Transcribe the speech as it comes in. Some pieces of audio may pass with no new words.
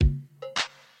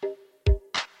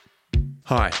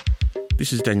Hi,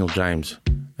 this is Daniel James,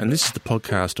 and this is the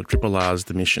podcast of Triple R's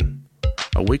The Mission,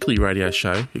 a weekly radio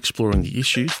show exploring the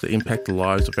issues that impact the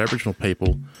lives of Aboriginal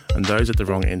people and those at the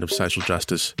wrong end of social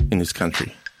justice in this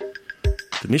country.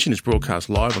 The Mission is broadcast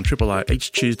live on Triple R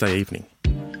each Tuesday evening.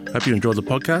 Hope you enjoy the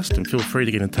podcast and feel free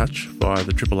to get in touch via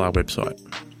the Triple R website.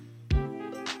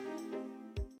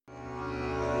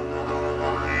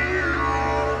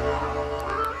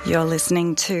 You're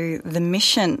listening to The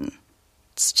Mission.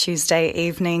 It's Tuesday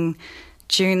evening,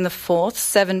 June the 4th,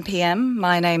 7 p.m.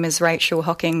 My name is Rachael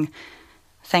Hocking.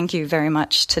 Thank you very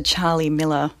much to Charlie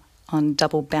Miller on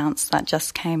Double Bounce that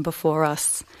just came before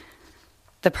us.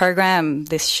 The program,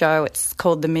 this show, it's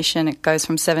called The Mission. It goes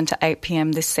from 7 to 8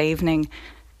 p.m. this evening.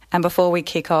 And before we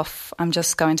kick off, I'm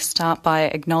just going to start by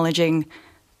acknowledging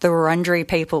the Wurundjeri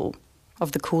people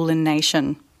of the Kulin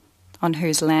Nation, on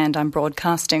whose land I'm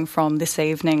broadcasting from this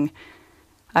evening.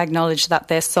 I acknowledge that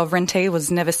their sovereignty was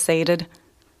never ceded,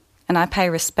 and I pay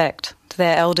respect to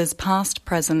their elders past,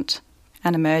 present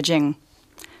and emerging.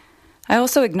 I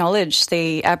also acknowledge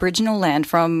the Aboriginal land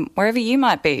from wherever you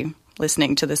might be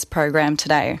listening to this program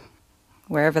today,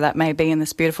 wherever that may be in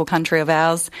this beautiful country of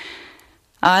ours.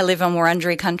 I live on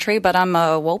Wurundjeri country, but I'm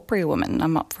a Warlpiri woman.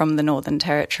 I'm up from the Northern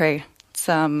Territory. It's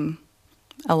a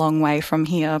long way from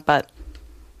here, but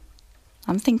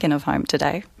I'm thinking of home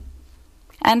today.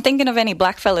 And thinking of any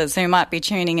blackfellas who might be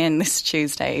tuning in this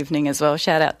Tuesday evening as well.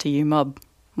 Shout out to you, mob,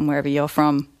 from wherever you're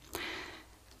from.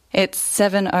 It's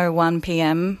 7:01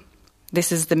 p.m.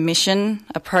 This is The Mission,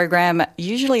 a program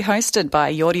usually hosted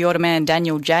by Yorta man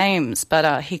Daniel James,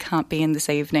 but he can't be in this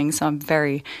evening, so I'm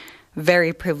very,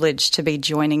 very privileged to be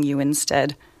joining you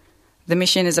instead. The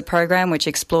Mission is a program which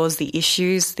explores the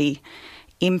issues, the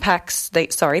issues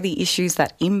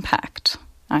that impact,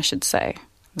 I should say,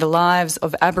 the lives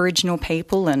of Aboriginal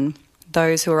people and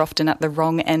those who are often at the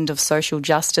wrong end of social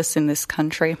justice in this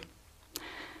country.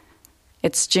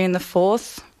 It's June the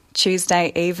 4th,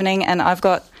 Tuesday evening, and I've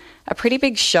got a pretty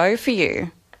big show for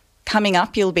you. Coming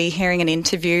up, you'll be hearing an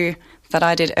interview that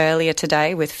I did earlier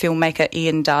today with filmmaker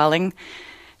Ian Darling.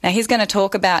 Now, he's going to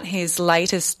talk about his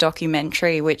latest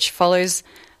documentary, which follows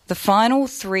the final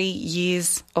 3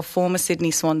 years of former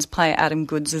Sydney Swans player Adam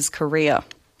Goodes' career.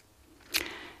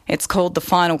 It's called The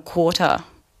Final Quarter,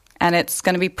 and it's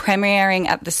going to be premiering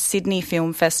at the Sydney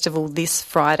Film Festival this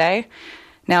Friday.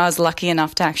 Now, I was lucky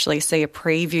enough to actually see a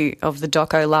preview of the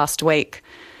doco last week.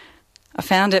 I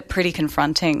found it pretty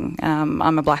confronting. I'm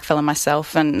a blackfella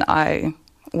myself, and I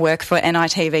work for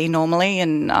NITV normally,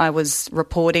 and I was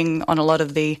reporting on a lot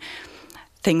of the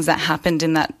things that happened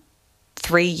in that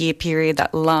 3-year period,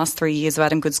 that last 3 years of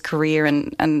Adam Goodes' career,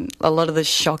 and a lot of the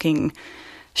shocking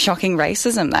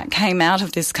racism that came out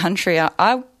of this country.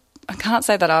 I can't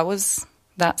say that I was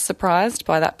that surprised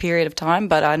by that period of time,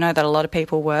 but I know that a lot of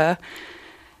people were.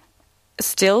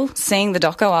 Still, seeing the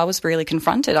doco, I was really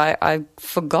confronted. I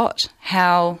forgot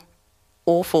how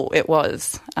awful it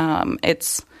was.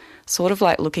 It's sort of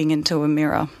like looking into a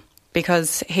mirror,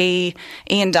 because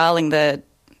Ian Darling, the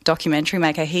documentary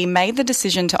maker, he made the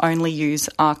decision to only use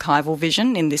archival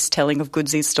vision in this telling of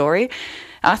Goodes' story.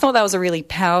 I thought that was a really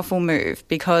powerful move,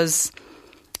 because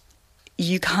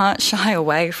you can't shy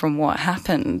away from what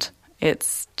happened.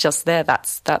 It's just there.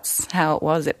 That's how it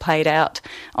was. It played out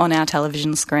on our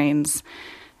television screens.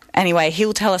 Anyway,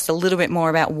 he'll tell us a little bit more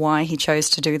about why he chose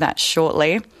to do that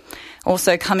shortly.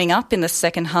 Also coming up in the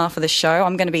second half of the show,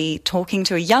 I'm going to be talking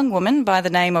to a young woman by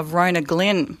the name of Rona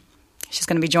Glynn. She's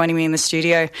going to be joining me in the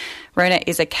studio. Rona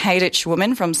is a Kaditch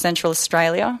woman from Central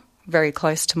Australia, very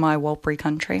close to my Warlpiri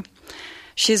country.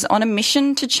 She's on a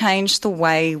mission to change the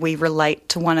way we relate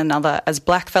to one another as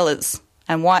blackfellas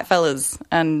and whitefellas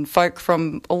and folk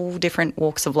from all different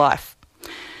walks of life.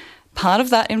 Part of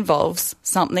that involves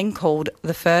something called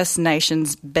the First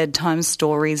Nations Bedtime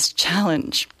Stories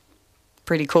Challenge.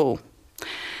 Pretty cool.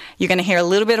 You're going to hear a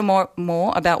little bit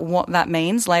more about what that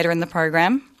means later in the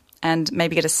program, and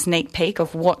maybe get a sneak peek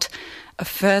of what a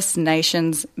First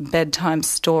Nations bedtime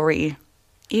story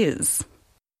is.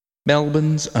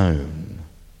 Melbourne's own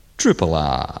Triple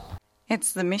R.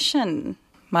 It's The Mission.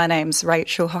 My name's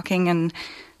Rachael Hocking, and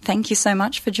thank you so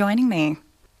much for joining me.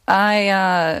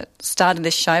 I started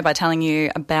this show by telling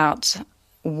you about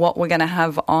what we're going to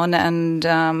have on,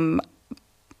 and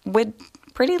we're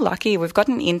pretty lucky. We've got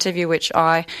an interview which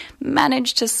I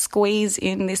managed to squeeze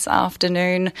in this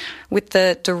afternoon with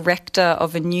the director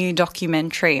of a new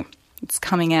documentary. It's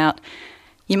coming out.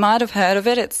 You might have heard of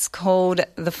it. It's called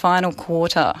The Final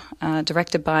Quarter,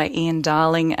 directed by Ian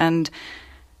Darling. And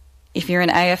if you're an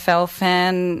AFL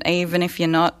fan, even if you're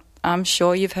not, I'm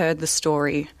sure you've heard the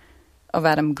story of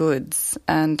Adam Goodes.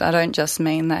 And I don't just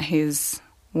mean that he's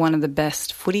one of the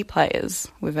best footy players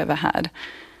we've ever had,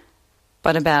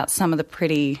 but about some of the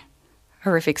pretty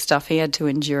horrific stuff he had to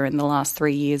endure in the last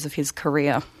 3 years of his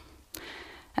career.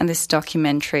 And this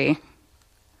documentary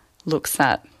looks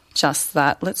at just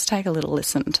that. Let's take a little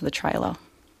listen to the trailer.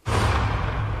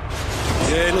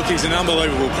 Yeah, look, he's an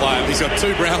unbelievable player. He's got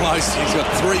 2 Brownlows, he's got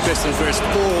 3 best and fairest,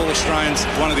 4 All-Australians,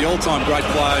 one of the all-time great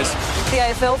players. The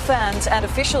AFL fans and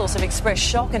officials have expressed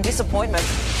shock and disappointment.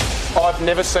 I've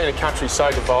never seen a country so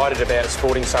divided about a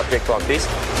sporting subject like this.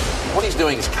 What he's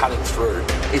doing is cutting through.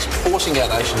 He's forcing our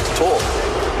nation to talk.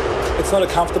 It's not a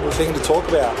comfortable thing to talk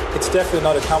about. It's definitely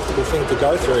not a comfortable thing to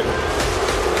go through.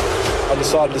 I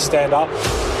decided to stand up,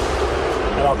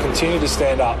 and I'll continue to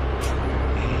stand up.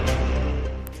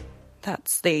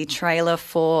 That's the trailer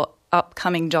for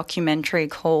upcoming documentary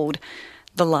called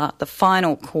The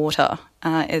Final Quarter.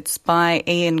 It's by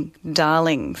Ian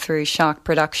Darling through Shark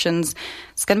Productions.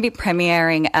 It's going to be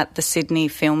premiering at the Sydney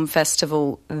Film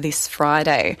Festival this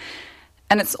Friday.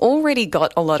 And it's already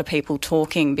got a lot of people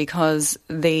talking because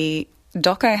the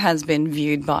doco has been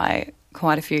viewed by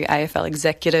quite a few AFL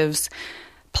executives,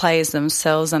 players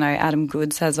themselves. I know Adam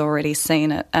Goodes has already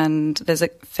seen it, and there's a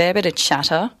fair bit of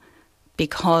chatter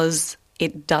because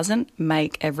it doesn't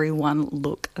make everyone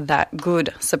look that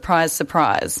good. Surprise,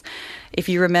 surprise. If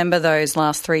you remember those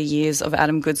last 3 years of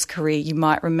Adam Goodes' career, you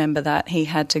might remember that he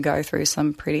had to go through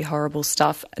some pretty horrible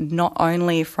stuff, not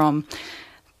only from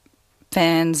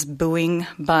fans booing,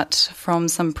 but from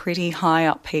some pretty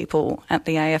high-up people at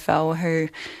the AFL who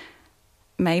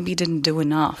maybe didn't do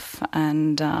enough.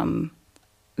 And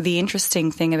the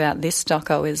interesting thing about this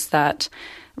doco is that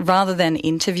rather than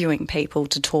interviewing people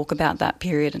to talk about that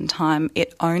period in time,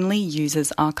 it only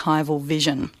uses archival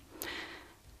vision.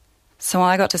 So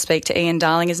I got to speak to Ian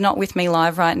Darling. He's not with me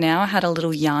live right now. I had a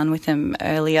little yarn with him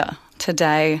earlier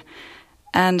today,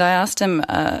 and I asked him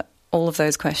all of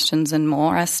those questions and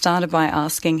more. I started by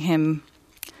asking him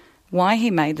why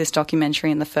he made this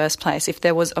documentary in the first place, if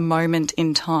there was a moment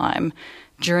in time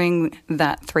during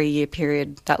that 3-year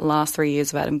period, that last 3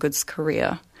 years of Adam Goodes'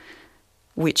 career,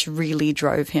 which really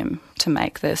drove him to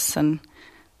make this, and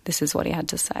this is what he had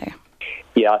to say.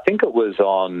 Yeah, I think it was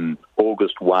on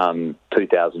August 1,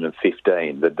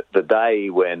 2015, the day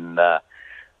when I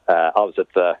was at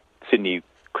the Sydney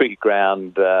Cricket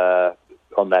Ground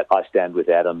on that I Stand With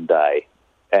Adam day,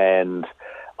 and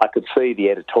I could see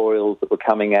the editorials that were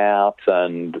coming out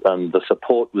and the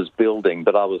support was building,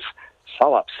 but I was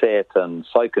so upset and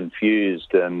so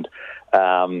confused, and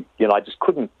I just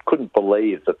couldn't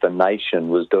believe that the nation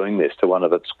was doing this to one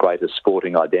of its greatest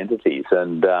sporting identities.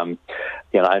 And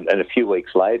and a few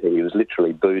weeks later, he was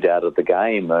literally booed out of the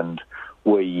game, and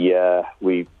we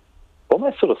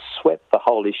almost sort of swept the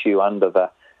whole issue under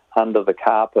the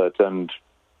carpet and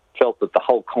felt that the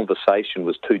whole conversation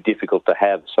was too difficult to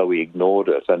have, so we ignored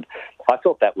it. And I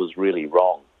thought that was really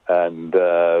wrong. And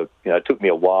it took me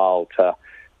a while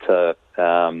to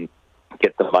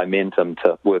get the momentum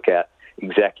to work out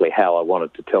exactly how I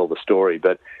wanted to tell the story.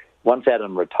 But once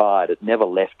Adam retired, it never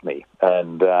left me.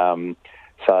 And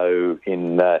so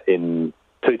in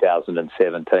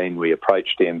 2017, we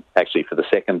approached him actually for the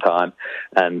second time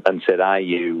and said, "Are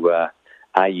you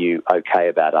okay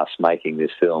about us making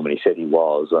this film?" And he said he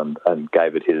was, and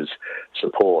gave it his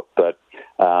support. But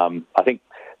I think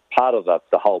part of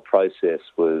the whole process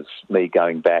was me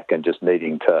going back and just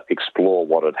needing to explore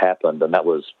what had happened, and that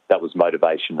was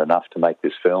motivation enough to make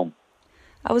this film.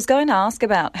 I was going to ask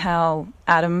about how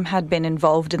Adam had been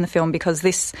involved in the film, because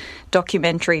this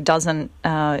documentary doesn't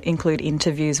include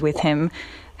interviews with him.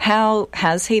 How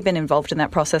has he been involved in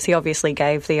that process? He obviously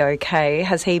gave the okay.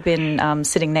 Has he been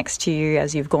sitting next to you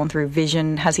as you've gone through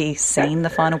vision? Has he seen the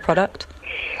final product?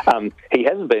 He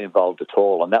hasn't been involved at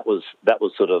all, and that was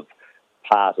sort of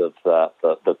part of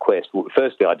the quest.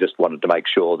 Firstly, I just wanted to make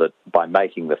sure that by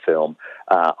making the film,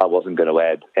 I wasn't going to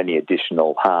add any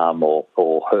additional harm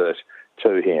or hurt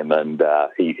to him, and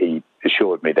he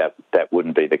assured me that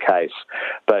wouldn't be the case.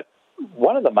 But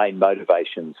one of the main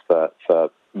motivations for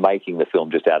making the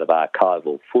film just out of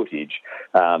archival footage,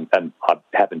 and I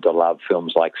happen to love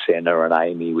films like Senna and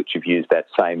Amy, which have used that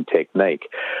same technique,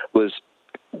 was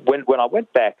when I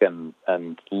went back and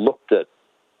looked at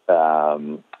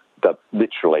the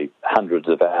literally hundreds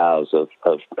of hours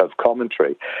of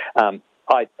commentary,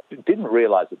 I didn't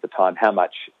realise at the time how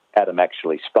much Adam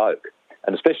actually spoke.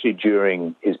 And especially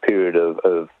during his period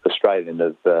of Australian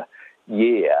of the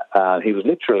Year, he was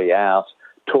literally out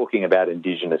talking about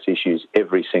Indigenous issues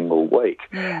every single week.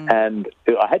 And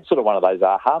I had sort of one of those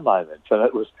aha moments, and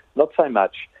it was not so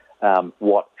much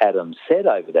what Adam said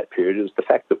over that period. It was the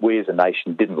fact that we as a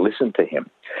nation didn't listen to him.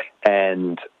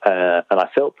 And I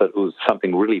felt that it was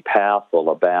something really powerful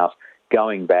about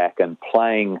going back and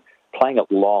playing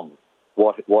along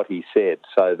what he said,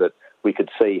 so that we could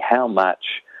see how much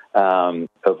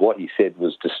of what he said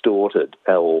was distorted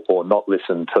or not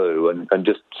listened to, and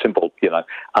just simple,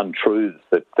 untruths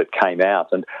that came out.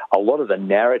 And a lot of the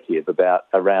narrative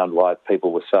around why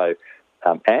people were so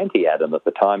anti-Adam at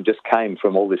the time just came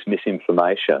from all this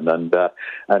misinformation. And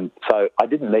so I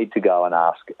didn't need to go and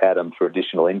ask Adam for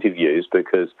additional interviews,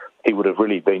 because he would have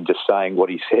really been just saying what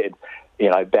he said,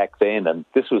 back then. And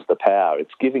this was the power.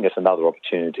 It's giving us another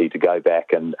opportunity to go back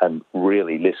and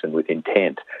really listen with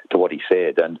intent to what he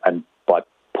said. And by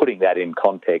putting that in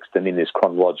context and in this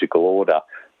chronological order,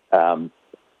 I'm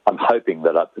hoping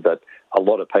that a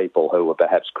lot of people who were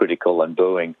perhaps critical and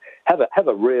booing have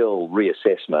a real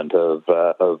reassessment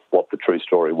of what the true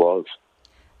story was.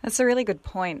 That's a really good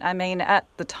point. I mean, at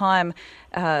the time,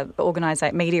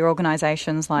 media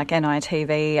organisations like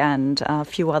NITV and a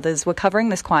few others were covering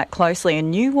this quite closely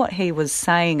and knew what he was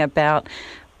saying about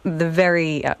the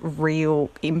very real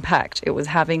impact it was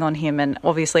having on him. And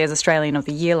obviously, as Australian of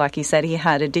the Year, like you said, he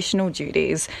had additional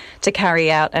duties to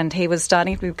carry out, and he was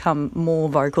starting to become more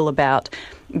vocal about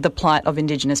the plight of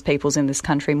Indigenous peoples in this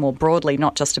country more broadly,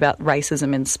 not just about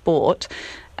racism in sport.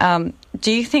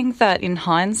 Do you think that in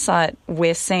hindsight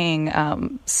we're seeing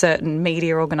certain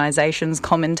media organisations,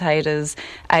 commentators,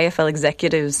 AFL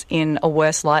executives in a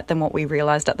worse light than what we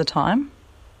realised at the time?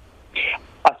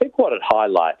 I think what it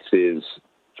highlights is,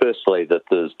 firstly, that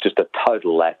there's just a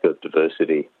total lack of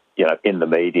diversity, in the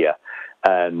media,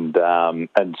 and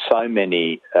so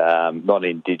many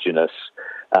non-Indigenous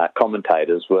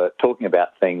commentators were talking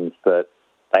about things that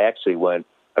they actually weren't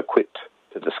equipped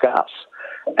to discuss.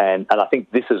 And I think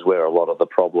this is where a lot of the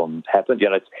problem happened.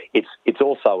 It's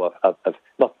also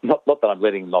not that I'm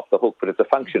letting them off the hook, but it's a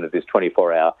function of this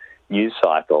 24-hour news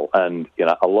cycle. And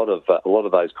a lot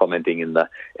of those commenting in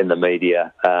the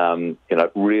media,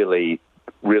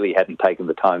 really hadn't taken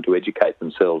the time to educate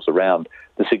themselves around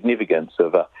the significance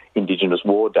of Indigenous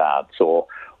war dance or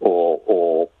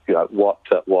what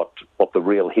the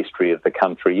real history of the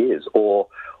country is, or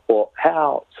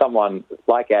how someone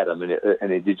like Adam,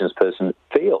 an Indigenous person,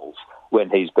 feels when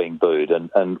he's being booed,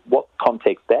 and what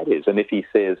context that is. And if he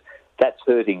says, "That's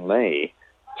hurting me,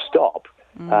 stop,"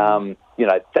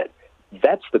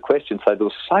 that's the question. So there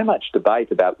was so much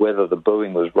debate about whether the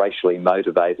booing was racially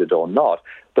motivated or not,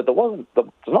 but there's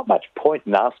not much point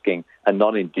in asking a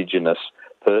non-Indigenous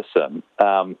person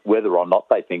whether or not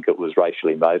they think it was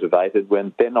racially motivated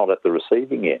when they're not at the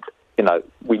receiving end.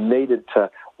 We needed to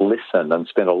listen and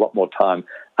spend a lot more time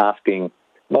asking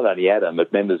not only Adam,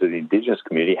 but members of the Indigenous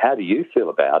community, how do you feel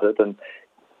about it? And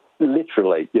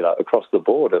literally, across the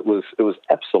board, it was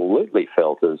absolutely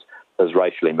felt as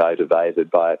racially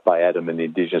motivated by Adam and the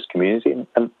Indigenous community,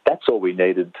 and that's all we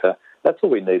needed to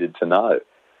know.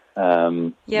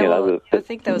 I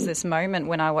think there was this moment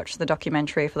when I watched the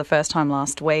documentary for the first time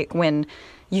last week when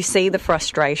you see the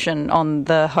frustration on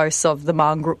the hosts of the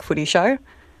Marngrook footy show.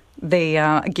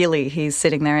 Gilly, he's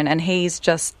sitting there and he's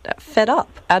just fed up,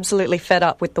 absolutely fed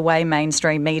up with the way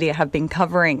mainstream media have been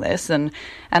covering this. And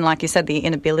like you said, the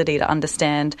inability to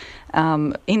understand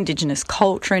Indigenous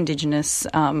culture,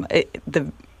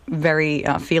 the very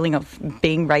feeling of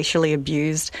being racially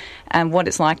abused and what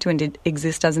it's like to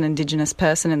exist as an Indigenous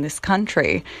person in this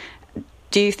country.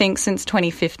 Do you think since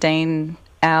 2015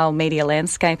 our media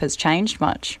landscape has changed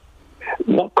much?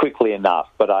 Not quickly enough,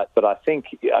 but I think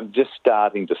I'm just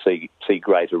starting to see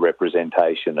greater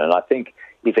representation, and I think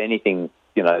if anything,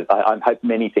 I hope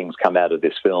many things come out of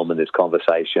this film and this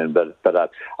conversation,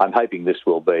 but I'm hoping this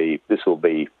will be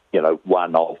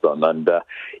one of them. And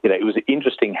it was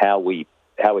interesting how we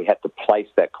had to place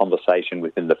that conversation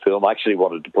within the film. I actually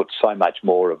wanted to put so much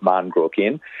more of Marngrook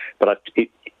in, but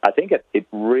I think it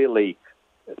really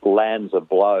lands a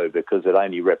blow because it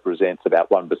only represents about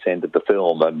 1% of the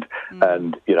film, and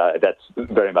that's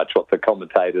very much what the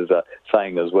commentators are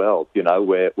saying as well.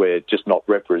 We're just not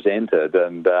represented,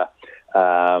 and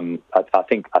I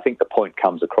think the point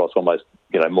comes across almost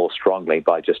more strongly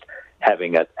by just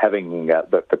having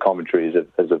the commentary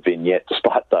as a vignette,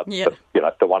 despite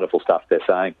the wonderful stuff they're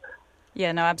saying.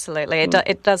 Yeah, no, absolutely.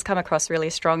 It does come across really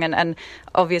strong, and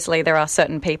obviously there are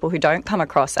certain people who don't come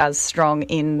across as strong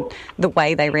in the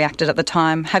way they reacted at the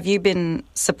time. Have you been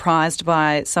surprised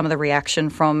by some of the reaction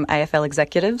from AFL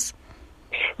executives?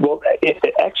 Well,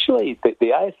 actually,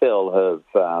 the AFL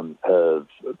have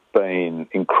been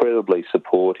incredibly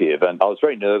supportive, and I was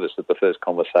very nervous at the first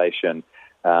conversation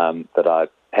that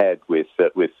had with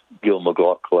Gil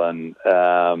McLaughlin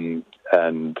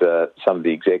and some of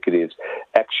the executives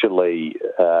actually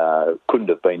couldn't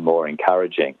have been more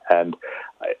encouraging. And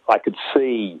I could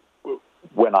see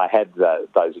when I had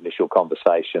those initial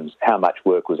conversations how much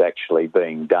work was actually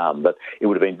being done. But it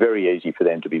would have been very easy for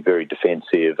them to be very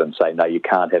defensive and say, no, you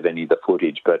can't have any of the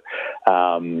footage. But,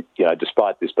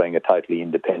 despite this being a totally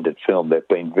independent film, they've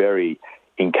been very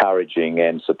encouraging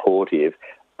and supportive,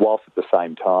 whilst at the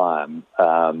same time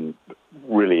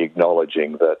really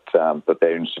acknowledging that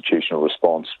their institutional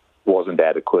response wasn't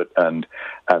adequate and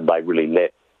they really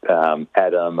let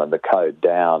Adam and the code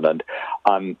down. And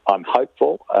I'm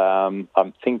hopeful.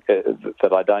 I think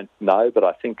that I don't know, but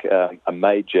I think a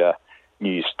major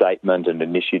new statement and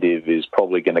initiative is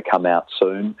probably going to come out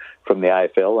soon from the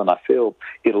AFL, and I feel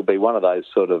it'll be one of those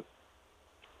sort of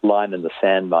line in the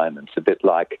sand moments, a bit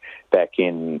like back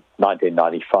in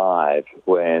 1995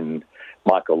 when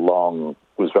Michael Long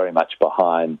was very much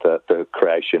behind the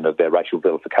creation of their Racial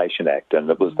Vilification Act,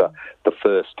 and it was the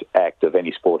first act of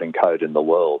any sporting code in the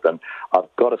world. And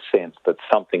I've got a sense that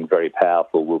something very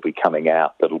powerful will be coming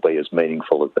out that'll be as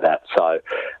meaningful as that. So,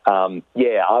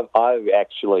 I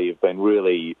actually have been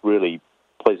really, really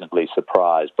pleasantly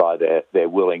surprised by their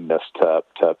willingness to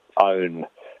own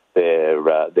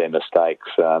their mistakes,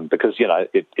 because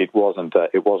it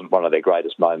wasn't one of their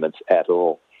greatest moments at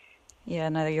all. Yeah,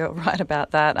 no, you're right about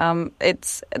that.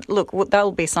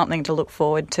 That'll be something to look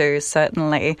forward to,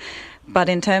 certainly. But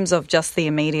in terms of just the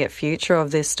immediate future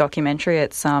of this documentary,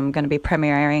 it's going to be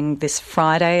premiering this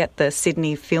Friday at the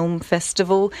Sydney Film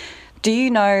Festival. Do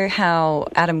you know how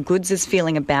Adam Goodes is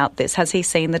feeling about this? Has he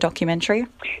seen the documentary?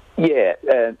 Yeah,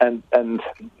 and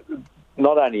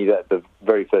not only that, the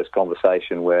very first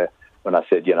conversation when I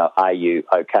said, are you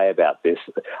okay about this?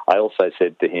 I also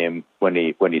said to him when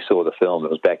he saw the film, it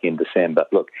was back in December,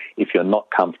 look, if you're not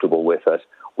comfortable with it,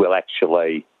 we'll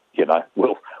actually,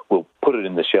 we'll put it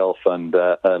in the shelf and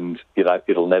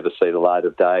it'll never see the light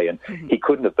of day. And he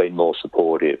couldn't have been more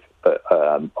supportive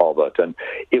of it. And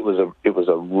it was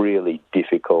a really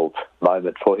difficult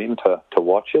moment for him to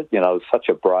watch it. It was such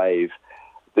a brave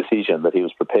decision that he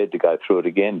was prepared to go through it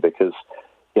again because,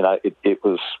 it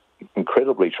was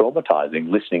incredibly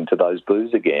traumatising listening to those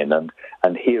boos again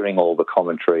and hearing all the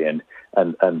commentary and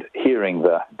hearing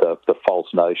the false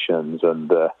notions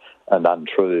and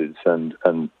untruths and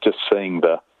just seeing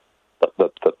the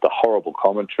horrible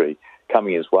commentary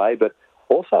coming his way. But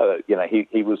also,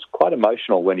 he was quite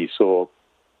emotional when he saw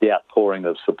the outpouring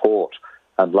of support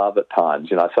and love at times.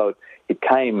 So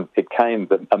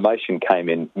the emotion came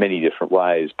in many different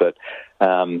ways. But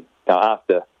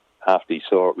after he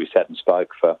saw it, we sat and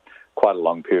spoke for quite a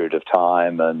long period of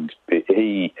time, and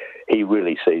he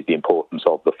really sees the importance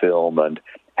of the film and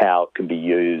how it can be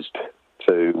used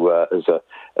to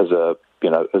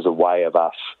as a way of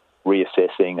us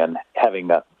reassessing and having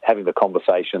the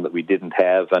conversation that we didn't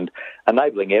have, and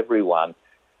enabling everyone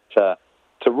to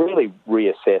really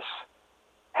reassess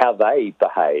how they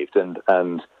behaved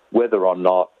and whether or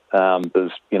not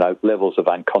there's levels of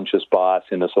unconscious bias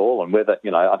in us all, and whether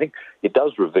I think it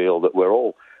does reveal that we're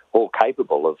all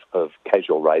capable of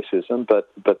casual racism, but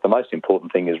the most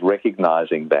important thing is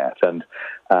recognising that, and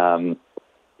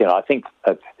I think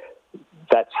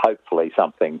that's hopefully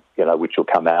something which will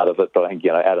come out of it. But I think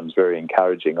Adam's very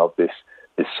encouraging of this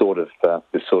sort of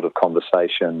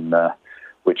conversation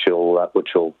which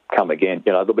will come again.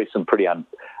 There'll be some pretty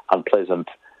unpleasant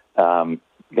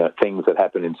things that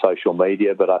happen in social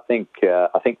media, but I think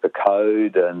the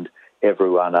code and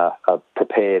everyone are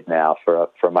prepared now for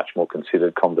a much more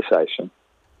considered conversation.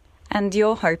 And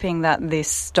you're hoping that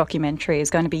this documentary is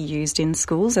going to be used in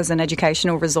schools as an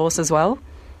educational resource as well?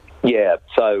 Yeah,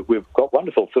 so we've got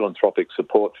wonderful philanthropic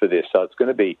support for this. So it's going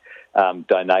to be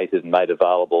donated and made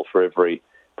available for every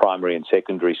primary and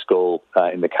secondary school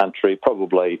in the country,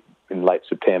 probably in late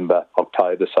September,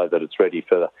 October, so that it's ready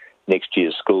for next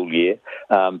year's school year.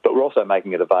 But we're also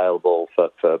making it available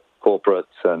for corporates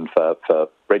and for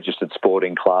registered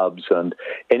sporting clubs and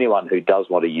anyone who does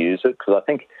want to use it, because I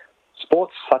think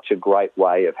sport's such a great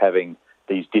way of having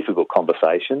these difficult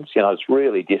conversations. It's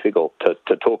really difficult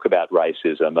to talk about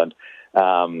racism, and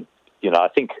I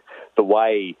think the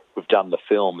way we've done the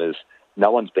film is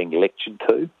no one's being lectured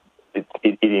to.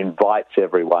 It invites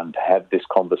everyone to have this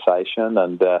conversation,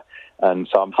 and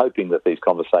so I'm hoping that these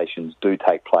conversations do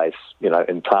take place,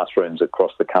 in classrooms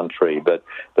across the country, but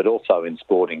also in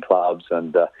sporting clubs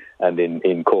and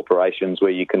in corporations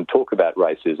where you can talk about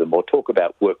racism or talk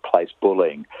about workplace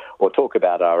bullying or talk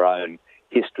about our own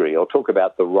history or talk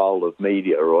about the role of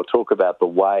media or talk about the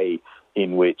way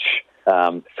in which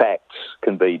facts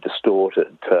can be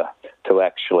distorted to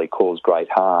actually cause great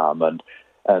harm. And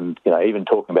even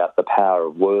talking about the power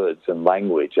of words and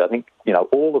language, I think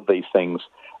all of these things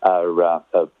are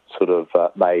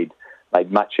made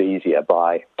much easier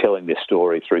by telling this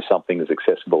story through something as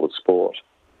accessible as sport.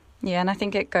 Yeah, and I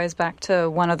think it goes back to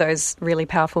one of those really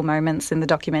powerful moments in the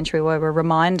documentary where we're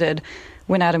reminded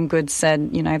when Adam Goodes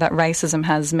said, that racism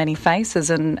has many faces,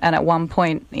 and at one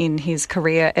point in his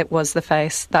career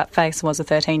that face was a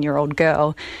 13-year-old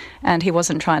girl, and he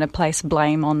wasn't trying to place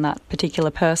blame on that particular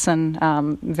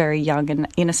person, very young and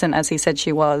innocent as he said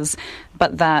she was,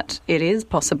 but that it is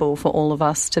possible for all of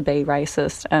us to be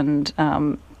racist and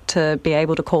to be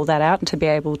able to call that out and to be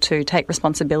able to take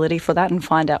responsibility for that and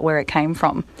find out where it came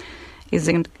from is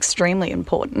extremely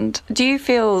important. Do you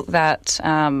feel that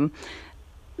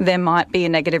there might be a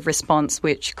negative response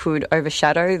which could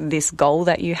overshadow this goal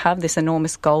that you have, this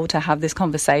enormous goal to have this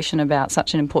conversation about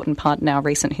such an important part in our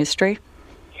recent history?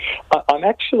 I'm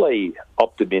actually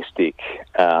optimistic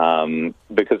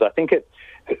because I think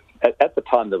at the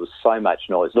time there was so much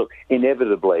noise. Look,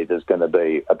 inevitably there's going to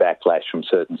be a backlash from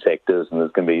certain sectors, and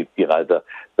there's going to be,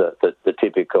 the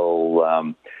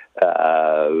typical,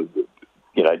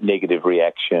 negative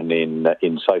reaction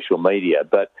in social media.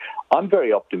 But I'm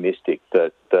very optimistic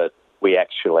that we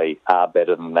actually are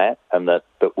better than that, and that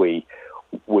we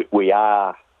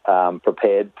are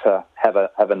prepared to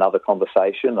have another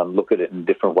conversation and look at it in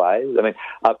different ways. I mean,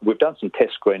 we've done some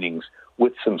test screenings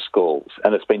with some schools,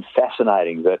 and it's been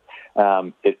fascinating that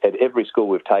at every school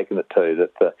we've taken it to,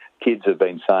 that the kids have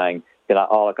been saying, I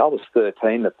was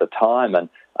 13 at the time, and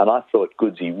I thought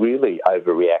Goodsy really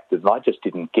overreacted, and I just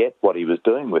didn't get what he was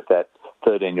doing with that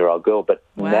 13-year-old girl, but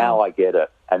Now I get it,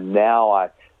 and now I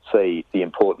see the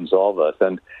importance of it.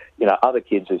 And other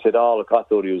kids who said, I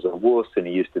thought he was a wuss and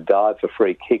he used to dive for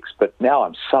free kicks, but now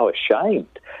I'm so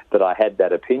ashamed that I had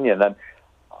that opinion. And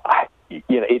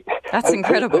that's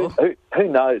incredible. Who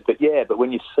knows? But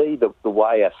when you see the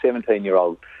way a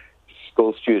 17-year-old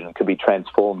school student can be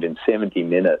transformed in 70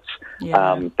 minutes,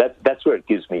 that's where it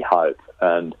gives me hope.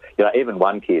 And even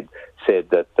one kid said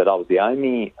that I was the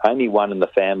only one in the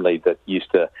family that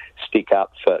used to stick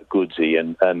up for Goodsy,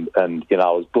 and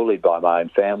I was bullied by my own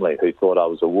family who thought I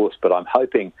was a wuss. But I'm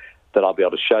hoping that I'll be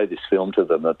able to show this film to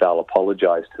them, that they'll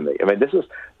apologise to me. I mean, this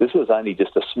was only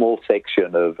just a small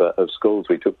section of schools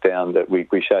we took down, that we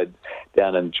showed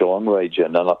down in Geelong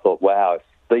region, and I thought, wow, if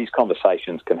these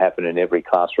conversations can happen in every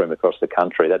classroom across the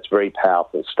country, that's very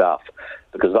powerful stuff,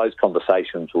 because those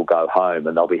conversations will go home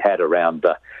and they'll be had around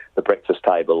the breakfast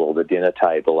table or the dinner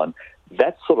table, and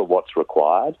that's sort of what's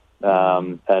required.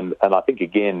 And I think,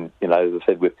 again, as I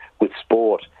said, with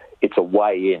sport, it's a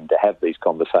way in to have these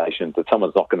conversations, that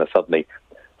someone's not going to suddenly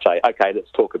say, okay, let's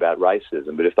talk about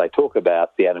racism. But if they talk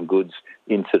about the Adam Goodes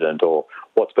incident, or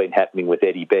what's been happening with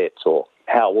Eddie Betts, or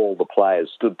how all the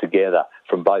players stood together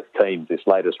from both teams this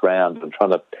latest round and trying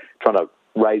to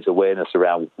raise awareness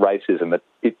around racism,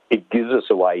 it gives us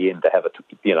a way in to have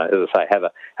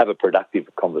have a productive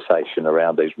conversation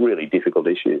around these really difficult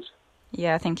issues.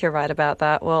 Yeah, I think you're right about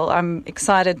that. Well, I'm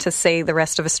excited to see the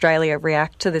rest of Australia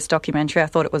react to this documentary. I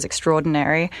thought it was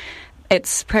extraordinary.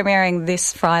 It's premiering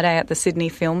this Friday at the Sydney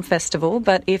Film Festival,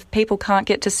 but if people can't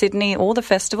get to Sydney or the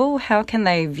festival, how can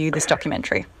they view this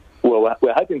documentary? Well,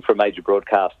 we're hoping for a major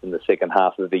broadcast in the second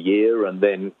half of the year, and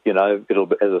then,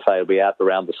 it'll be out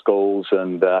around the schools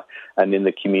and in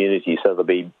the community, so there'll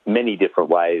be many different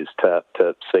ways to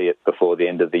see it before the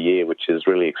end of the year, which is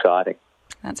really exciting.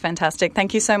 That's fantastic.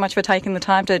 Thank you so much for taking the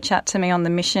time to chat to me on The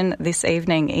Mission this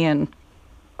evening, Ian.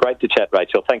 Great to chat,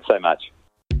 Rachel. Thanks so much.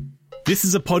 This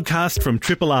is a podcast from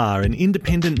Triple R, an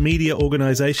independent media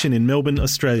organisation in Melbourne,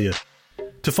 Australia.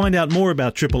 To find out more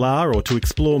about Triple R, or to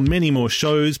explore many more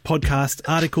shows, podcasts,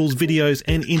 articles, videos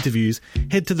and interviews,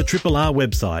 head to the Triple R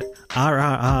website,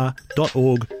 rrr.org.au.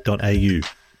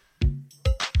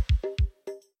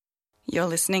 You're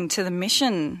listening to The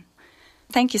Mission.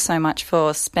 Thank you so much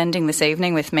for spending this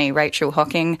evening with me, Rachael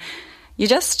Hocking. You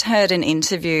just heard an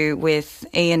interview with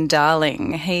Ian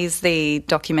Darling. He's the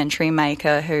documentary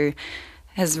maker who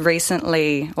has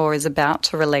recently, or is about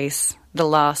to release, the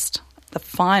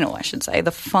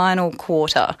final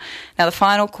quarter. Now, the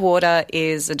final quarter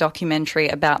is a documentary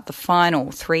about the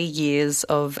final 3 years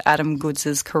of Adam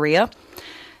Goodes' career.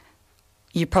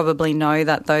 You probably know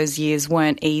that those years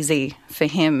weren't easy for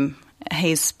him.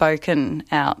 He's spoken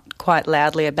out quite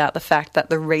loudly about the fact that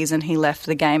the reason he left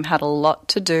the game had a lot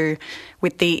to do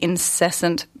with the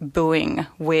incessant booing,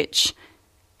 which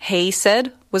he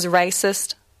said was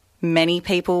racist. Many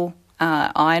people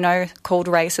I know called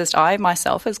racist. I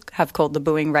myself have called the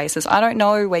booing racist. I don't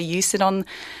know where you sit on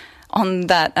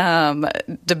that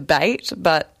debate,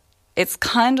 but it's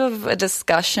kind of a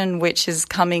discussion which is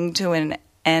coming to an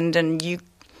end, and you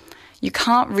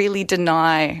can't really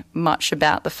deny much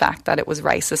about the fact that it was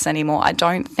racist anymore. I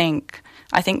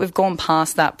think we've gone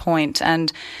past that point,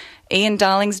 and Ian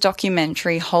Darling's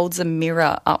documentary holds a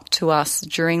mirror up to us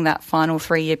during that final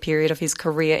 3-year period of his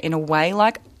career in a way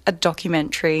like a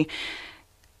documentary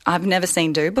I've never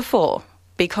seen do before,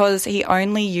 because he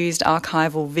only used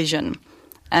archival vision,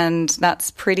 and that's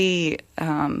pretty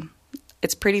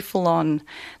it's pretty full on.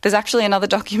 There's actually another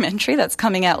documentary that's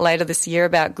coming out later this year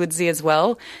about Goodsey as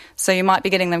well, so you might be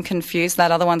getting them confused.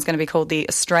 That other one's going to be called The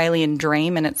Australian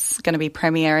Dream, and it's going to be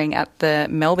premiering at the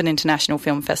Melbourne International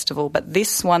Film Festival. But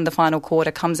this one, the final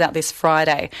quarter, comes out this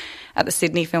Friday at the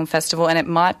Sydney Film Festival, and it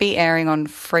might be airing on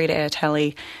free-to-air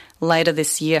telly later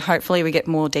this year. Hopefully we get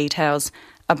more details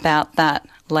about that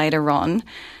later on.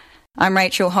 I'm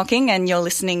Rachael Hocking, and you're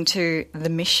listening to The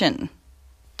Mission.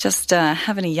 Just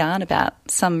having a yarn about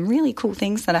some really cool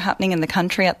things that are happening in the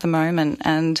country at the moment,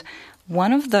 and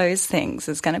one of those things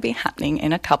is going to be happening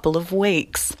in a couple of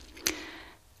weeks.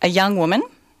 A young woman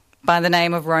by the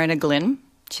name of Rona Glynn,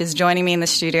 she's joining me in the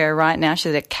studio right now.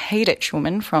 She's a Kaditch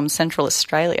woman from Central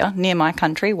Australia, near my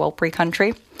country, Warlpiri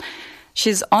country.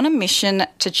 She's on a mission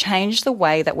to change the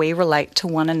way that we relate to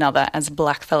one another as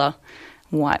black fella,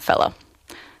 white fella.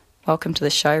 Welcome to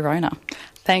the show, Rona.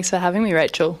 Thanks for having me,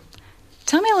 Rachel.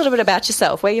 Tell me a little bit about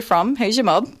yourself. Where you're from? Who's your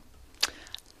mob?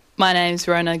 My name's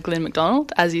Rona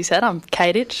Glynn-McDonald. As you said, I'm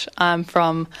Kaditch. I'm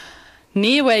from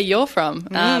near where you're from,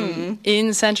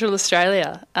 in Central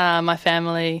Australia. My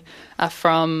family are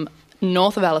from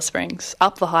north of Alice Springs,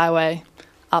 up the highway,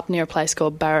 up near a place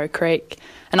called Barrow Creek.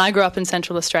 And I grew up in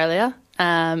Central Australia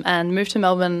and moved to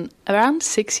Melbourne around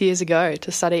 6 years ago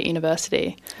to study at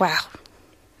university. Wow.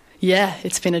 Yeah,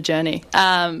 it's been a journey.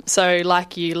 So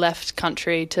like you, left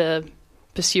country to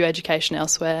pursue education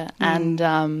elsewhere. And,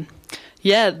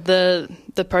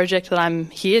 the project that I'm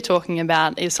here talking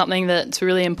about is something that's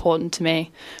really important to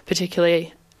me,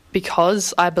 particularly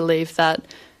because I believe that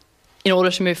in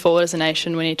order to move forward as a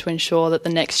nation, we need to ensure that the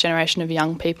next generation of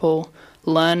young people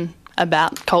learn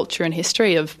about culture and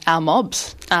history of our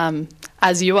mobs.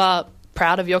 As you are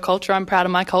proud of your culture, I'm proud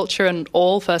of my culture and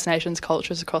all First Nations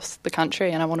cultures across the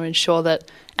country, and I want to ensure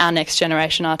that our next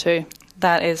generation are too.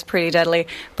 That is pretty deadly.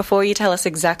 Before you tell us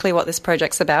exactly what this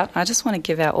project's about, I just want to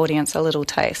give our audience a little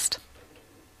taste.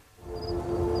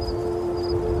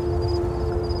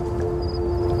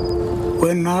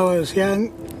 When I was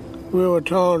young, we were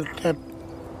told that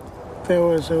there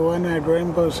was a one-eyed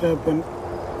rainbow serpent,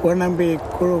 Wanambi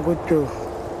Kurukutu,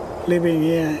 living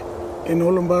here in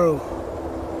Ulumbaru.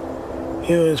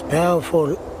 He was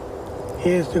powerful.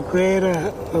 He is the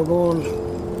creator of all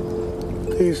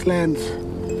these lands.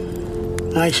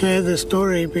 I share the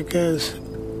story because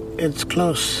it's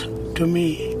close to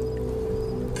me.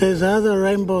 There's other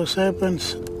rainbow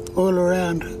serpents all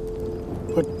around,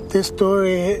 but this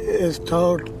story is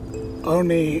told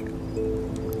only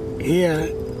here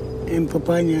in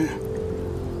Papanya,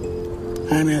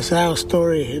 and it's our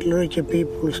story, Luritja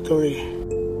people's story.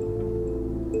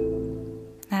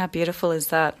 How beautiful is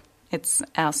that? It's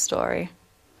our story.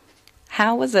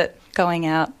 How was it going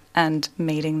out and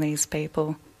meeting these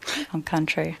people on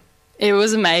country? It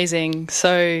was amazing.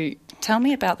 So tell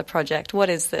me about the project. What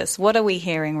is this? What are we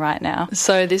hearing right now?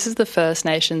 So this is the First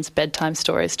Nations Bedtime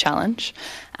Stories Challenge,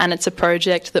 and it's a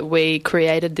project that we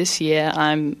created this year.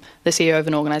 I'm the CEO of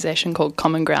an organisation called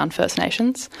Common Ground First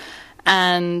Nations,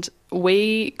 and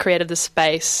we created the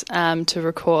space to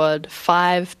record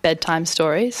 5 bedtime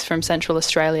stories from Central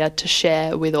Australia to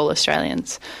share with all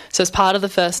Australians. So as part of the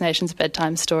First Nations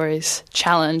Bedtime Stories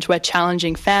Challenge, we're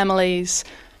challenging families,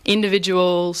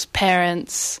 individuals,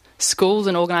 parents, schools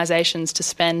and organisations to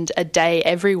spend a day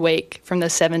every week from the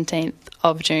 17th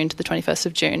of June to the 21st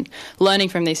of June learning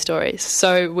from these stories.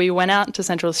 So we went out to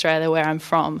Central Australia, where I'm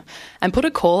from, and put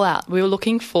a call out. We were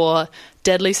looking for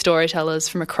deadly storytellers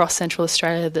from across Central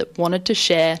Australia that wanted to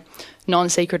share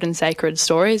non-secret and sacred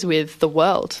stories with the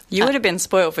world. You would have been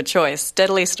spoiled for choice.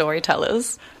 Deadly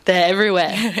storytellers. They're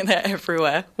everywhere. They're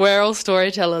everywhere. We're all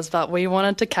storytellers, but we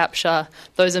wanted to capture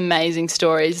those amazing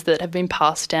stories that have been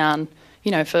passed down,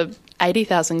 for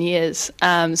 80,000 years.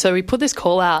 So we put this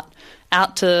call out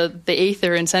to the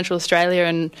ether in Central Australia,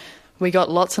 and we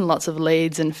got lots and lots of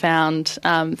leads and found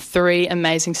 3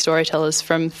 amazing storytellers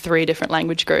from 3 different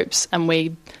language groups, and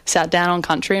we sat down on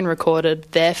country and recorded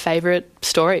their favourite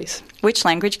stories. Which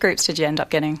language groups did you end up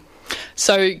getting?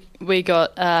 So we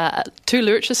got 2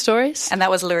 literature stories. And that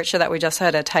was literature that we just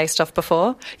heard a taste of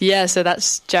before? Yeah, so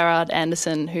that's Gerard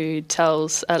Anderson, who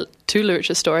tells 2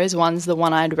 literature stories. One's the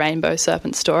One-Eyed Rainbow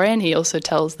Serpent story, and he also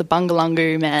tells the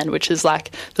Bungalungu Man, which is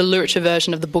like the literature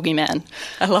version of the Boogeyman.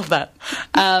 I love that.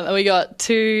 And we got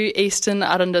 2 Eastern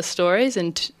Arrernte stories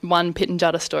and 1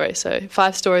 Pitjantjatjara story. So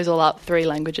 5 stories all up, 3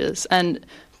 languages. And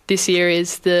this year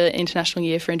is the International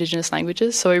Year for Indigenous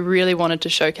Languages, so we really wanted to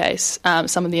showcase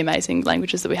some of the amazing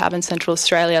languages that we have in Central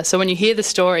Australia. So when you hear the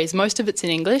stories, most of it's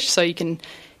in English, so you can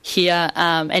hear,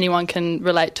 anyone can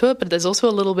relate to it, but there's also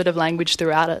a little bit of language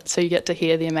throughout it, so you get to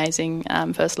hear the amazing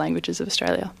first languages of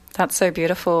Australia. That's so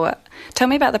beautiful. Tell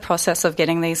me about the process of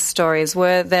getting these stories.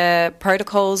 Were there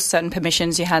protocols, certain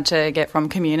permissions you had to get from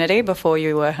community before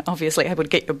you were obviously able to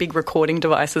get your big recording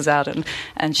devices out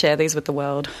and share these with the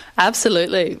world?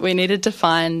 Absolutely. We needed to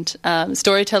find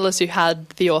storytellers who had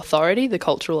the authority, the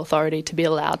cultural authority, to be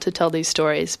allowed to tell these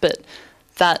stories, but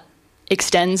that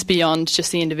extends beyond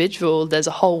just the individual. There's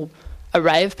a whole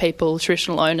array of people,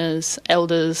 traditional owners,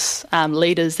 elders,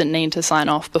 leaders that need to sign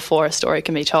off before a story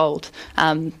can be told.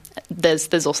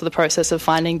 There's also the process of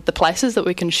finding the places that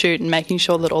we can shoot and making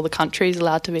sure that all the country is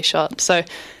allowed to be shot. So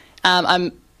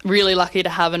I'm really lucky to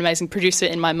have an amazing producer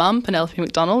in my mum, Penelope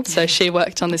McDonald. So she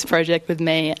worked on this project with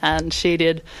me, and she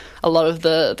did a lot of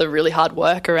the really hard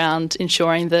work around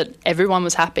ensuring that everyone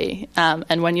was happy.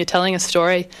 And when you're telling a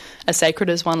story as sacred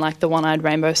as one like the One-Eyed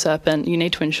Rainbow Serpent, you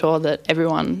need to ensure that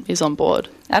everyone is on board.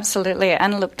 Absolutely.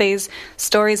 And look, these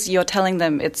stories, you're telling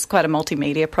them, it's quite a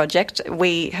multimedia project.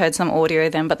 We heard some audio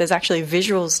then, but there's actually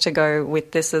visuals to go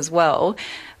with this as well.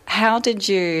 How did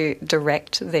you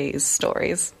direct these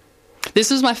stories?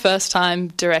 This was my first time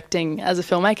directing as a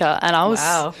filmmaker, and I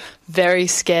was very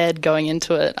scared going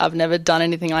into it. I've never done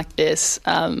anything like this.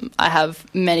 I have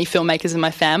many filmmakers in my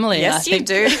family. Yes, you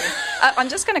do. I'm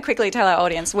just going to quickly tell our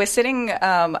audience, we're sitting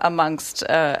amongst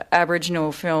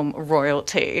Aboriginal film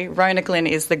royalty. Rona Glynn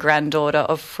is the granddaughter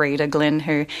of Freda Glynn,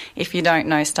 who, if you don't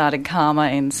know, started Karma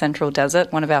in Central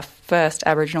Desert, one of our first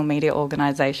Aboriginal media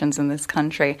organisations in this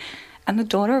country. And the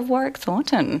daughter of Warwick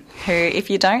Thornton, who,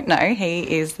 if you don't know,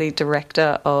 he is the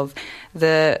director of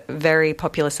the very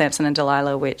popular Samson and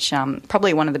Delilah, which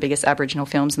probably one of the biggest Aboriginal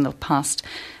films in the past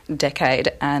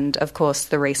decade, and, of course,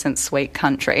 the recent Sweet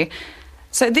Country.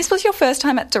 So this was your first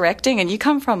time at directing, and you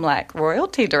come from, like,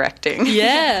 royalty directing.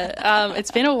 Yeah,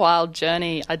 it's been a wild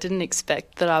journey. I didn't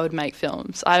expect that I would make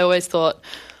films. I always thought,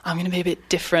 I'm going to be a bit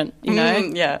different, you know?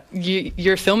 Yeah.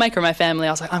 You're a filmmaker in my family.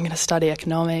 I was like, I'm going to study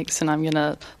economics and I'm going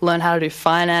to learn how to do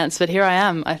finance. But here I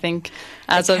am. I think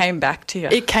as it came back to you.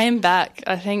 It came back.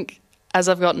 I think as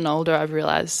I've gotten older, I've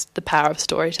realised the power of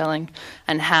storytelling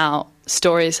and how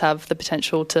stories have the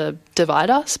potential to divide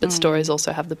us, but stories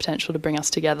also have the potential to bring us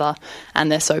together.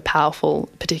 And they're so powerful,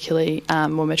 particularly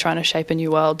when we're trying to shape a new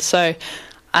world. So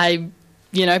I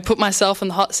put myself in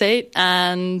the hot seat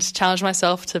and challenged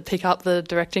myself to pick up the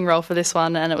directing role for this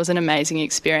one, and it was an amazing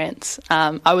experience.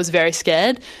 I was very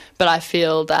scared, but I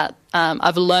feel that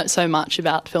I've learnt so much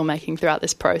about filmmaking throughout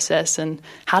this process and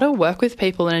how to work with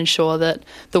people and ensure that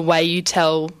the way you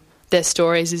tell their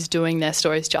stories is doing their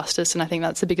stories justice. And I think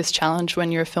that's the biggest challenge when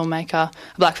you're a filmmaker,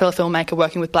 a blackfella filmmaker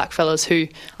working with blackfellas who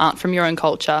aren't from your own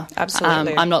culture.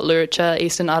 Absolutely. I'm not Luritja,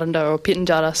 Eastern Arrernte or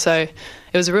Pitjantjatjara, so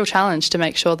it was a real challenge to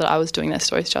make sure that I was doing their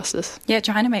stories justice. Yeah,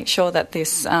 trying to make sure that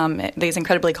these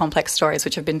incredibly complex stories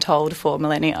which have been told for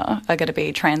millennia are going to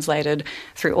be translated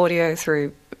through audio,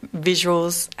 through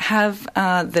visuals. Have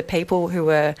the people who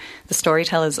were the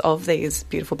storytellers of these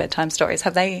beautiful bedtime stories,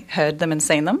 have they heard them and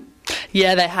seen them?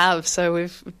 Yeah, they have. So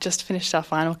we've just finished our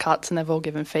final cuts and they've all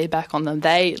given feedback on them.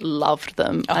 They loved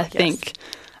them. I think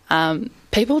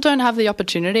people don't have the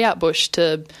opportunity out bush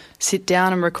to sit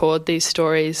down and record these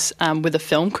stories with a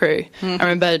film crew. I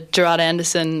remember Gerard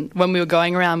Anderson, when we were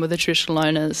going around with the traditional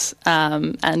owners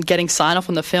and getting sign-off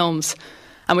on the films,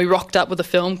 and we rocked up with a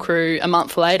film crew a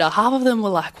month later, half of them were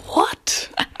like, what?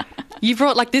 You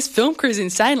brought, like, this film crew's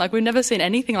insane. Like, we've never seen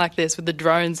anything like this with the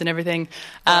drones and everything.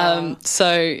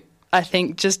 So I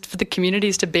think just for the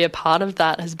communities to be a part of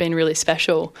that has been really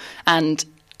special. And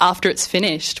after it's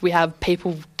finished, we have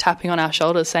people tapping on our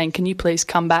shoulders saying, can you please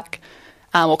come back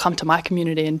or come to my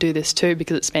community and do this too,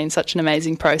 because it's been such an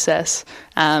amazing process.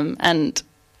 And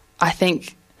I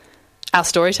think our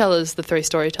storytellers, the 3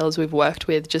 storytellers we've worked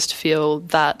with, just feel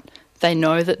that they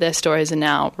know that their stories are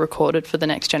now recorded for the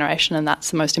next generation, and that's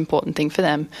the most important thing for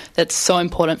them. That's so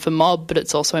important for mob, but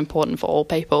it's also important for all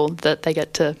people that they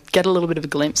get to get a little bit of a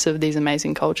glimpse of these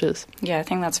amazing cultures. Yeah, I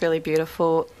think that's really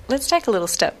beautiful. Let's take a little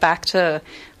step back to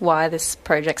why this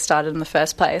project started in the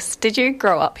first place. Did you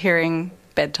grow up hearing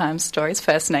bedtime stories,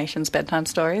 First Nations bedtime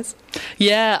stories?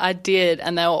 Yeah, I did,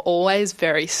 and they were always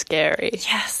very scary.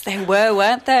 Yes, they were,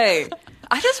 weren't they?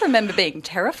 I just remember being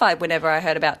terrified whenever I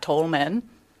heard about tall men.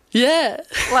 Yeah.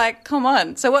 Like, come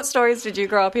on. So what stories did you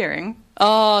grow up hearing?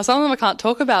 Oh, some of them I can't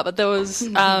talk about, but there was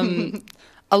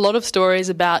a lot of stories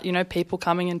about, people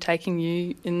coming and taking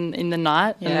you in the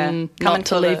night and coming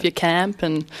to leave your camp.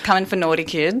 And coming for naughty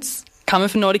kids. Coming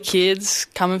for naughty kids,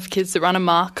 coming for kids that run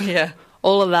amok. Yeah.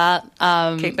 All of that.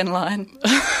 Keep in line.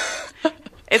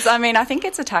 I think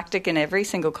it's a tactic in every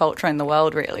single culture in the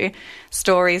world, really.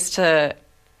 Stories to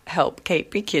help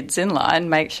keep your kids in line,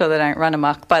 make sure they don't run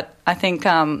amok. But I think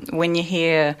when you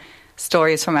hear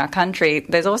stories from our country,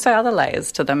 there's also other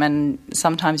layers to them, and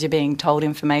sometimes you're being told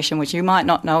information which you might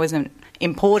not know isn't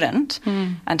important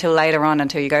until later on,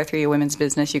 until you go through your women's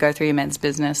business, you go through your men's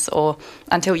business, or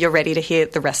until you're ready to hear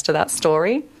the rest of that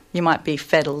story. You might be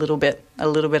fed a little bit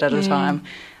at a time.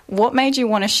 What made you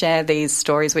want to share these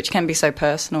stories, which can be so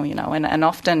personal, and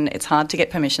often it's hard to get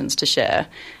permissions to share,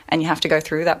 and you have to go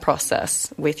through that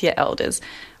process with your elders.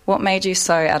 What made you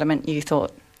so adamant you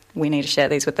thought, we need to share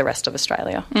these with the rest of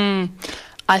Australia?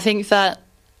 I think that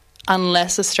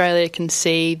unless Australia can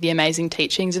see the amazing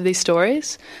teachings of these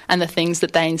stories and the things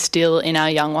that they instill in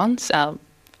our young ones, our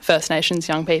First Nations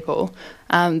young people,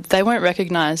 they won't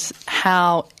recognise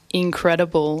how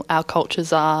incredible our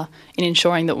cultures are in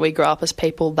ensuring that we grow up as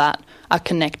people that are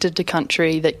connected to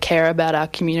country, that care about our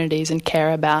communities and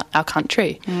care about our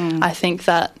country. I think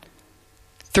that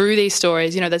through these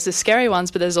stories, there's the scary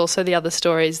ones, but there's also the other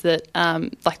stories that,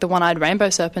 like the one-eyed rainbow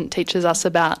serpent teaches us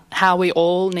about how we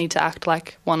all need to act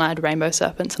like one-eyed rainbow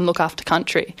serpents and look after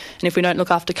country. And if we don't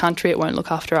look after country, it won't look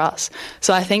after us.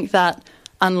 So I think that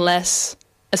unless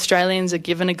Australians are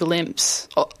given a glimpse,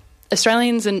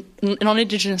 Australians and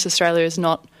non-Indigenous Australia is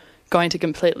not going to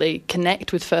completely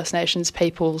connect with First Nations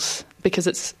peoples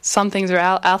because some things are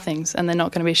our things and they're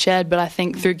not going to be shared. But I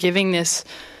think through giving this,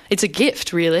 it's a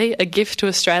gift, really, a gift to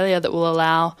Australia that will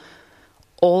allow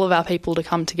all of our people to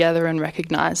come together and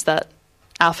recognise that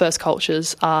our first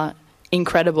cultures are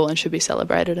incredible and should be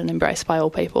celebrated and embraced by all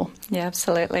people. Yeah,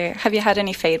 absolutely. Have you had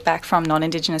any feedback from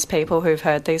non-Indigenous people who've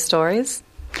heard these stories?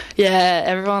 Yeah,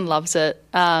 everyone loves it.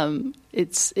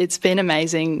 It's been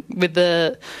amazing. With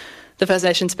the First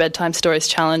Nations Bedtime Stories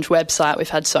Challenge website, we've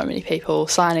had so many people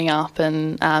signing up,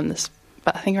 and there's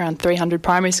I think around 300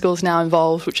 primary schools now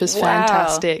involved, which is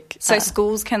fantastic. So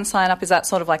schools can sign up. Is that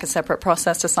sort of like a separate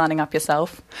process to signing up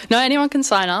yourself? No, anyone can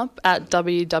sign up at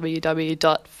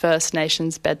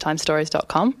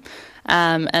www.firstnationsbedtimestories.com,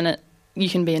 and you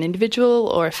can be an individual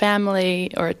or a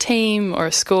family or a team or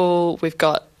a school. We've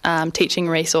got teaching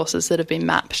resources that have been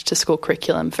mapped to school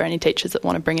curriculum for any teachers that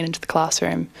want to bring it into the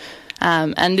classroom.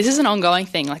 And this is an ongoing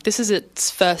thing. Like, this is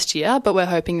its first year, but we're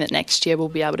hoping that next year we'll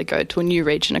be able to go to a new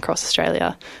region across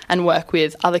Australia and work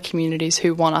with other communities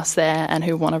who want us there and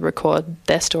who want to record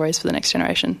their stories for the next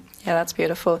generation. Yeah, that's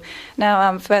beautiful.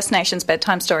 Now, First Nations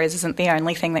Bedtime Stories isn't the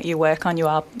only thing that you work on. You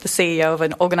are the CEO of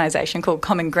an organisation called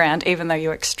Common Ground, even though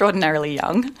you're extraordinarily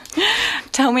young.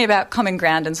 Tell me about Common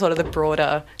Ground and sort of the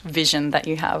broader vision that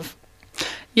you have.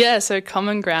 Yeah, so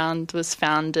Common Ground was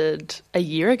founded a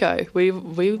year ago. We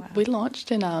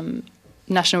launched in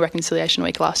National Reconciliation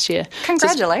Week last year.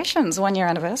 Congratulations, 1 year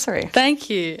anniversary. Thank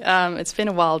you. It's been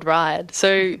a wild ride.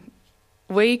 So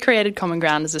we created Common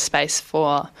Ground as a space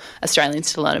for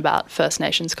Australians to learn about First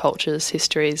Nations cultures,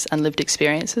 histories and lived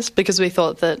experiences, because we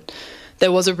thought that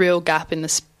there was a real gap in the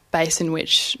space in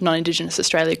which non-Indigenous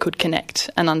Australia could connect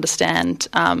and understand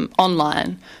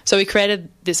online. So we created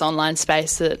this online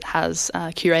space that has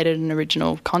curated and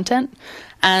original content,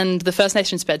 and the First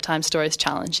Nations Bedtime Stories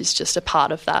Challenge is just a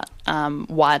part of that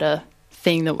wider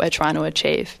thing that we're trying to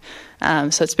achieve.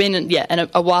 So it's been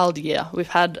a wild year. We've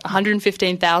had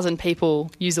 115,000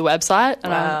 people use the website,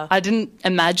 and wow. I didn't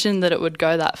imagine that it would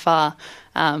go that far.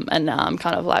 And now I'm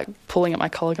kind of like pulling at my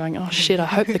collar going, oh shit, I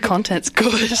hope the content's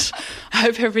good. I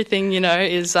hope everything,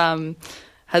 is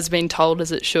has been told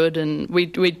as it should. And we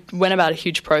went about a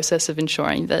huge process of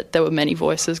ensuring that there were many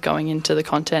voices going into the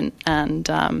content. And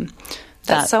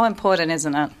that's so important,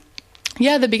 isn't it?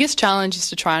 Yeah, the biggest challenge is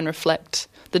to try and reflect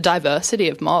the diversity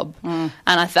of mob. And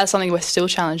that's something we're still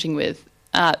challenging with.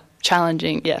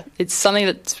 It's something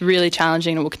that's really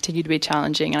challenging and will continue to be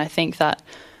challenging. And I think that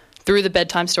through the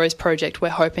Bedtime Stories project, we're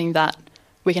hoping that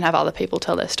we can have other people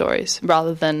tell their stories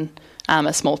rather than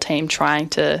a small team trying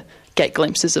to get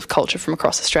glimpses of culture from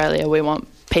across Australia. We want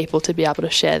people to be able to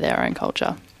share their own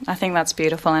culture. I think that's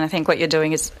beautiful, and I think what you're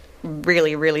doing is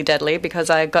really, really deadly,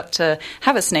 because I got to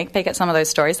have a sneak peek at some of those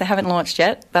stories. They haven't launched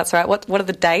yet. That's right. What are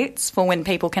the dates for when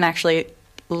people can actually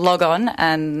log on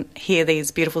and hear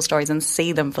these beautiful stories and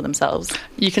see them for themselves?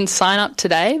 You can sign up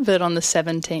today, but on the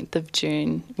 17th of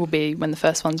June will be when the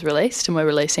first one's released, and we're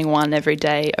releasing one every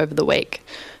day over the week.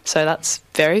 So that's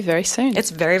very, very soon.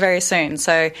 It's very, very soon.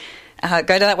 So go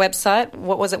to that website.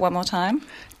 What was it one more time?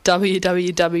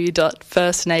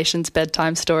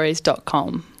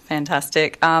 www.firstnationsbedtimestories.com.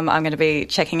 Fantastic. I'm going to be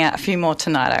checking out a few more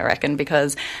tonight, I reckon,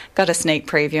 because got a sneak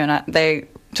preview and they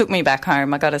took me back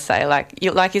home, I got to say. Like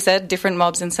you said, different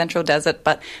mobs in Central Desert,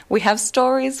 but we have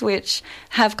stories which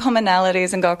have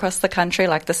commonalities and go across the country,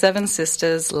 like the Seven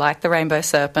Sisters, like the Rainbow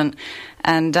Serpent,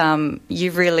 and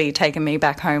you've really taken me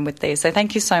back home with these. So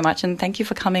thank you so much, and thank you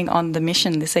for coming on The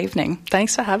Mission this evening.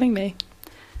 Thanks for having me.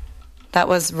 That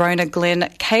was Rona Glynn,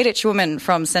 Kadich woman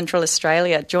from Central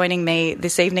Australia, joining me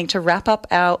this evening to wrap up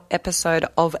our episode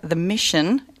of The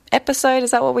Mission. Episode,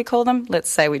 is that what we call them? Let's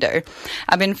say we do.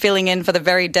 I've been filling in for the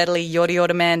very deadly Yorta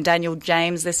Yorta man Daniel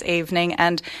James this evening,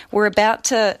 and we're about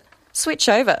to switch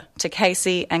over to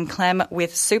Casey and Clem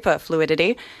with Super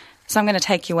Fluidity. So I'm going to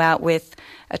take you out with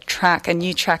a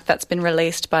new track that's been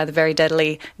released by the very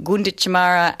deadly Gundit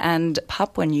Jamara and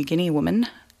Papua New Guinea woman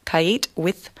Kait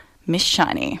with Miss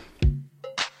Shiny.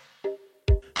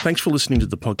 Thanks for listening to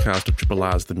the podcast of Triple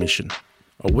R's The Mission,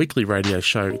 a weekly radio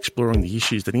show exploring the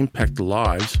issues that impact the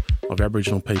lives of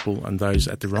Aboriginal people and those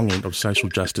at the wrong end of social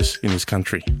justice in this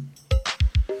country.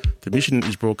 The Mission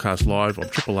is broadcast live on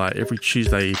Triple R every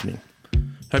Tuesday evening.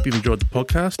 Hope you've enjoyed the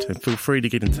podcast and feel free to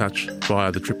get in touch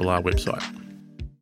via the Triple R website.